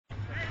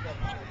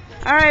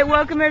All right,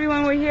 welcome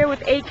everyone. We're here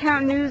with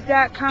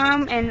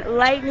 8countnews.com and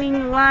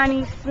Lightning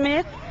Lonnie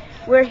Smith.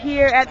 We're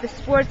here at the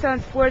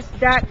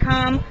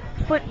sportsonsports.com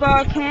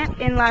football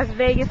camp in Las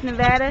Vegas,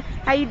 Nevada.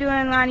 How you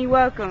doing, Lonnie?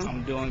 Welcome.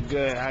 I'm doing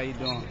good. How you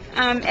doing?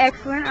 I'm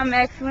excellent. I'm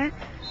excellent.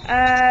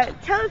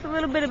 Tell us a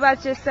little bit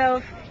about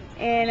yourself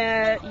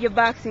and your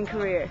boxing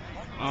career.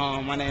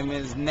 My name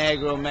is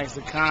Negro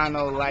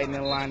Mexicano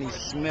Lightning Lonnie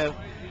Smith.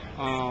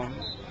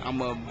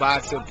 I'm a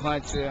boxer,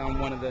 puncher. I'm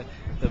one of the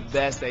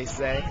best, they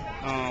say.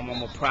 I'm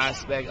a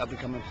prospect,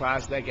 up-and-coming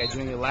prospect at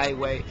junior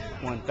lightweight,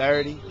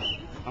 130.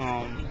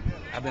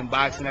 I've been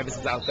boxing ever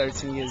since I was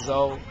 13 years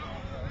old.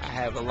 I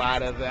have a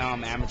lot of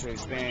amateur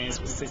experience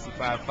with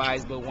 65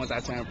 fights, but once I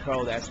turned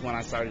pro, that's when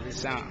I started to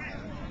shine.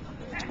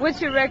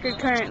 What's your record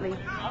currently?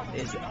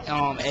 It's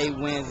 8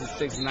 wins and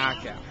 6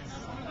 knockouts.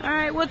 All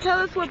right, well, tell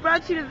us what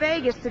brought you to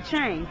Vegas to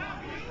train.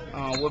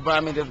 What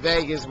brought me to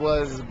Vegas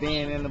was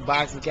being in the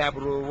boxing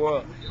capital of the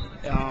world.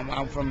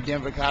 I'm from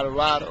Denver,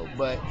 Colorado,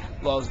 but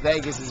Las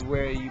Vegas is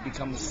where you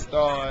become a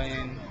star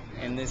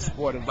in this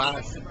sport of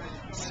boxing.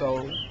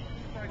 So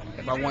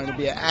if I wanted to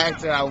be an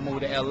actor, I would move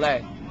to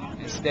LA.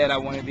 Instead, I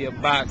wanted to be a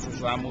boxer,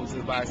 so I moved to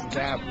the boxing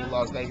capital,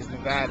 Las Vegas,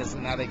 Nevada, so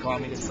now they call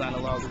me the son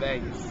of Las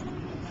Vegas.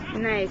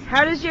 Nice.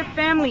 How does your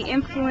family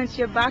influence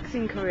your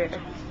boxing career?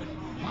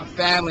 My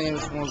family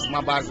influenced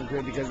my boxing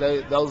career because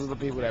those are the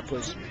people that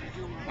push me.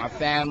 My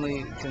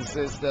family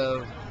consists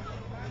of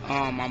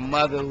my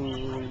mother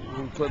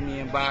who put me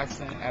in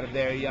boxing at a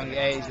very young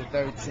age of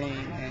 13,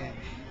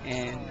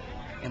 and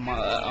my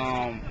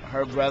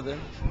her brother,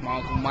 my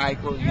Uncle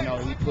Michael. You know,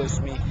 he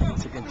pushed me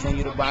to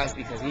continue to box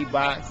because he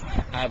boxed.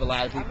 I have a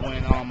lot of people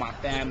in my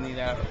family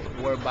that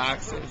were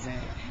boxers,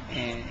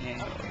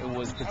 and it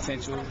was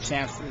potential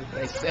champs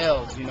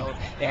themselves. You know,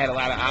 they had a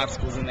lot of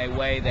obstacles in their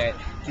way that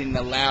didn't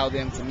allow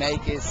them to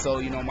make it. So,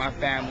 you know, my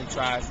family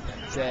tries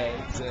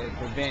to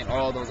prevent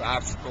all those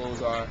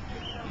obstacles, or,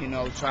 you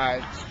know,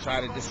 try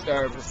to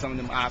disturb some of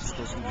them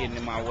obstacles from getting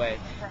in my way.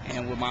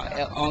 And with my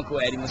uncle,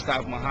 Eddie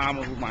Mustafa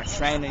Muhammad, who's my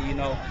trainer, you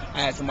know,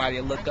 I had somebody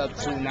to look up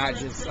to, not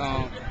just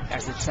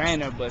as a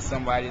trainer, but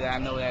somebody that I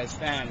know as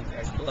family,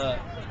 as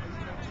blood.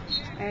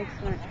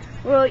 Excellent.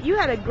 Well, you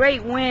had a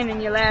great win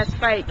in your last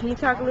fight. Can you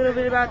talk a little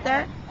bit about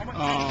that?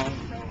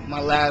 My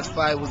last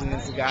fight was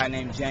against a guy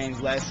named James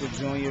Lester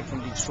Jr.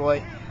 from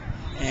Detroit,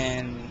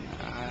 and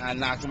I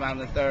knocked him out in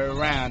the 3rd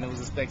round. It was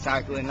a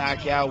spectacular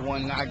knockout,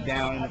 1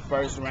 knockdown in the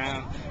 1st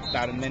round,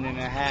 about a minute and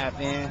a half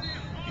in.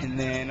 And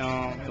then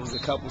it was a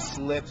couple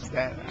slips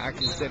that I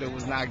consider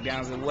was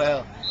knockdowns as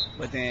well.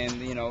 But then,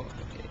 you know,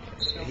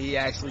 he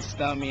actually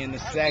stunned me in the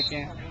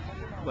 2nd,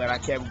 but I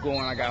kept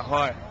going. I got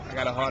heart. I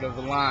got a heart of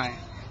a lion.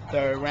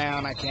 3rd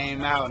round, I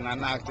came out and I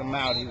knocked him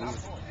out. He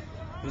was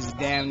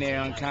damn near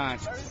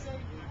unconscious.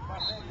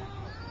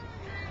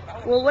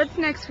 Well, what's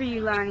next for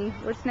you, Lonnie?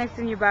 What's next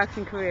in your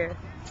boxing career?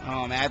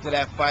 After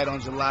that fight on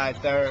July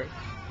 3rd,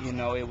 you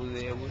know, it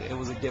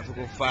was a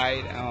difficult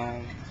fight.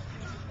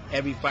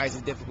 Every fight's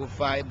a difficult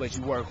fight, but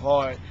you work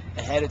hard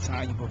ahead of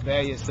time. You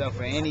prepare yourself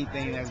for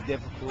anything that's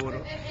difficult.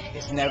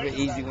 It's never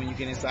easy when you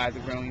get inside the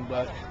ring,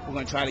 but we're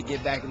going to try to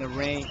get back in the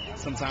ring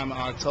sometime in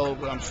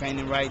October. I'm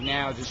training right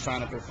now, just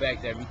trying to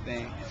perfect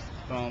everything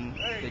from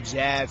the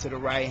jab to the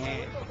right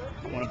hand.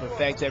 I want to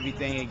perfect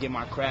everything and get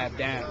my craft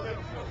down.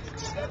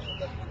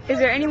 Is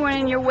there anyone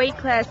in your weight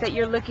class that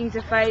you're looking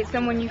to fight,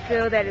 someone you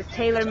feel that is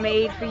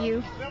tailor-made for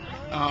you?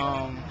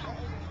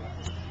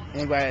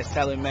 Anybody that's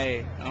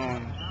tailor-made.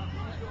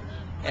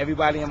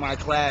 Everybody in my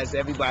class,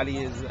 everybody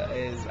is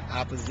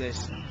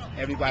opposition.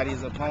 Everybody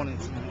is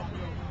opponents.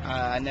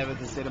 I never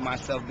consider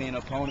myself being an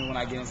opponent when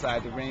I get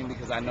inside the ring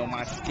because I know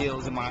my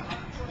skills and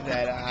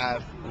that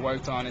I've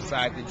worked on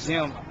inside the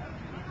gym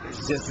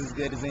is just as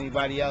good as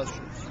anybody else's.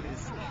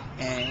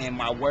 And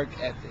my work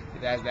ethic,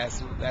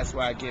 that's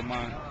where I get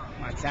my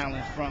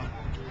talent from.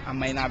 I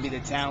may not be the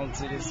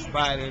talentedest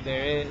fighter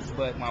there is,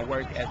 but my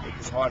work ethic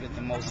is harder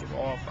than most of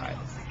all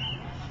fighters.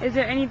 Is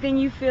there anything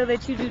you feel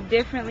that you do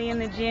differently in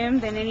the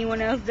gym than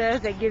anyone else does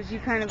that gives you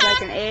kind of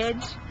like an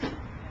edge?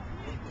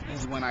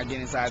 This is when I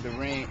get inside the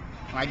ring.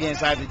 When I get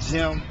inside the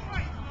gym,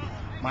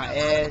 my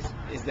edge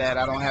is that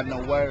I don't have no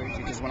worries,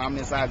 because when I'm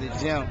inside the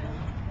gym,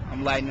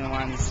 I'm Lightning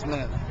Lonnie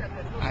Smith.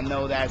 I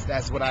know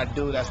that's what I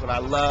do, that's what I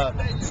love,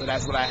 so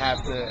that's what I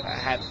have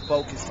to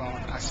focus on.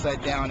 I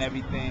shut down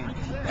everything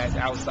that's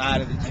outside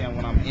of the gym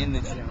when I'm in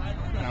the gym,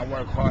 and I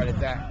work hard at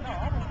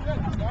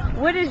that.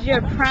 What is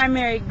your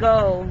primary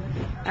goal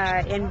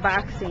in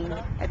boxing?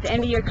 At the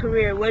end of your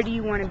career, where do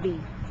you want to be?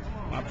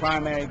 My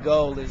primary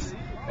goal is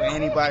for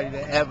anybody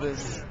to ever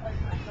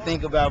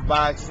think about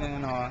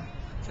boxing or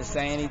to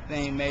say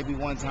anything. Maybe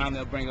one time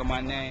they'll bring up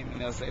my name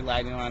and they'll say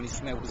Lightning Lonnie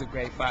Smith was a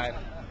great fighter.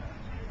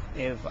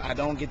 If I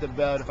don't get the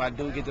belt, if I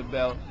do get the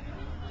belt,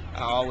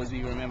 I'll always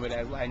be remembered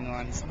as Lightning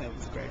Lonnie Smith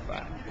was a great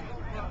fighter.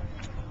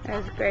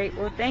 That's great.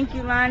 Well, thank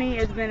you, Lonnie.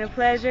 It's been a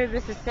pleasure.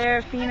 This is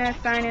Serafina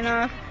signing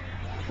off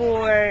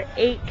for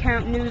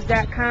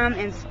 8countnews.com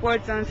and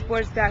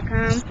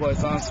sportsonsports.com.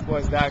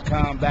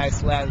 Sportsonsports.com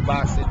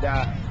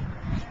 /boxer.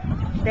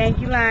 Thank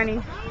you,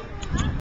 Lonnie.